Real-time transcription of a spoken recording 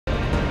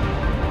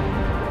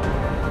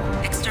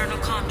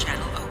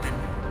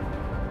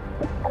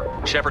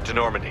Shepard to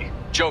Normandy.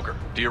 Joker,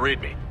 do you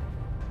read me?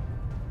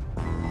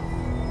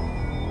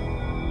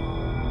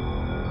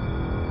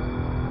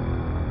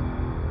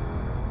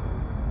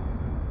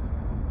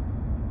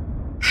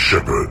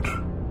 Shepard,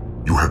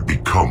 you have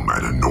become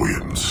an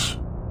annoyance.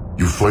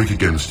 You fight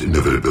against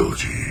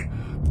inevitability,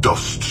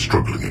 dust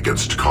struggling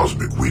against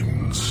cosmic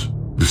winds.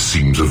 This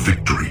seems a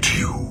victory to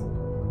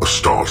you, a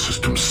star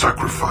system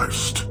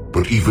sacrificed.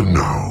 But even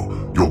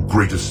now, your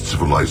greatest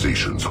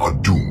civilizations are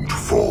doomed to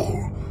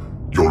fall.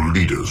 Your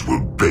leaders will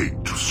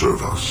beg to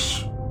serve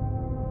us.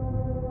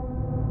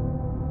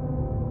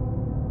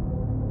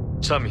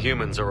 Some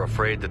humans are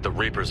afraid that the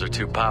Reapers are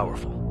too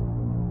powerful.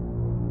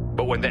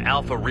 But when the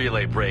Alpha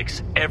Relay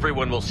breaks,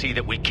 everyone will see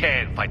that we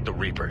can fight the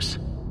Reapers.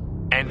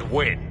 And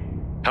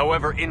win.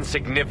 However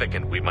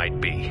insignificant we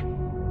might be.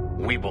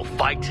 We will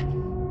fight,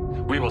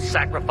 we will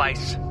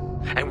sacrifice,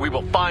 and we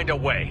will find a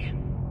way.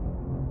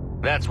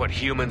 That's what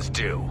humans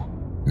do.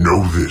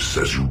 Know this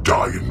as you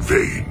die in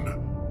vain.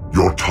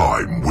 Your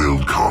time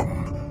will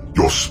come.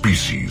 Your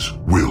species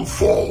will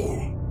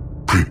fall.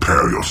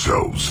 Prepare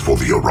yourselves for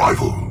the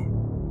arrival.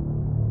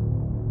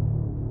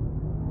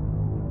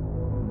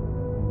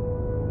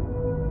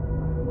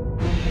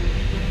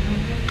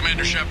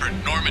 Commander Shepard,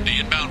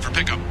 Normandy inbound for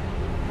pickup.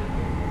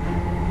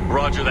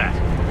 Roger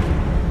that.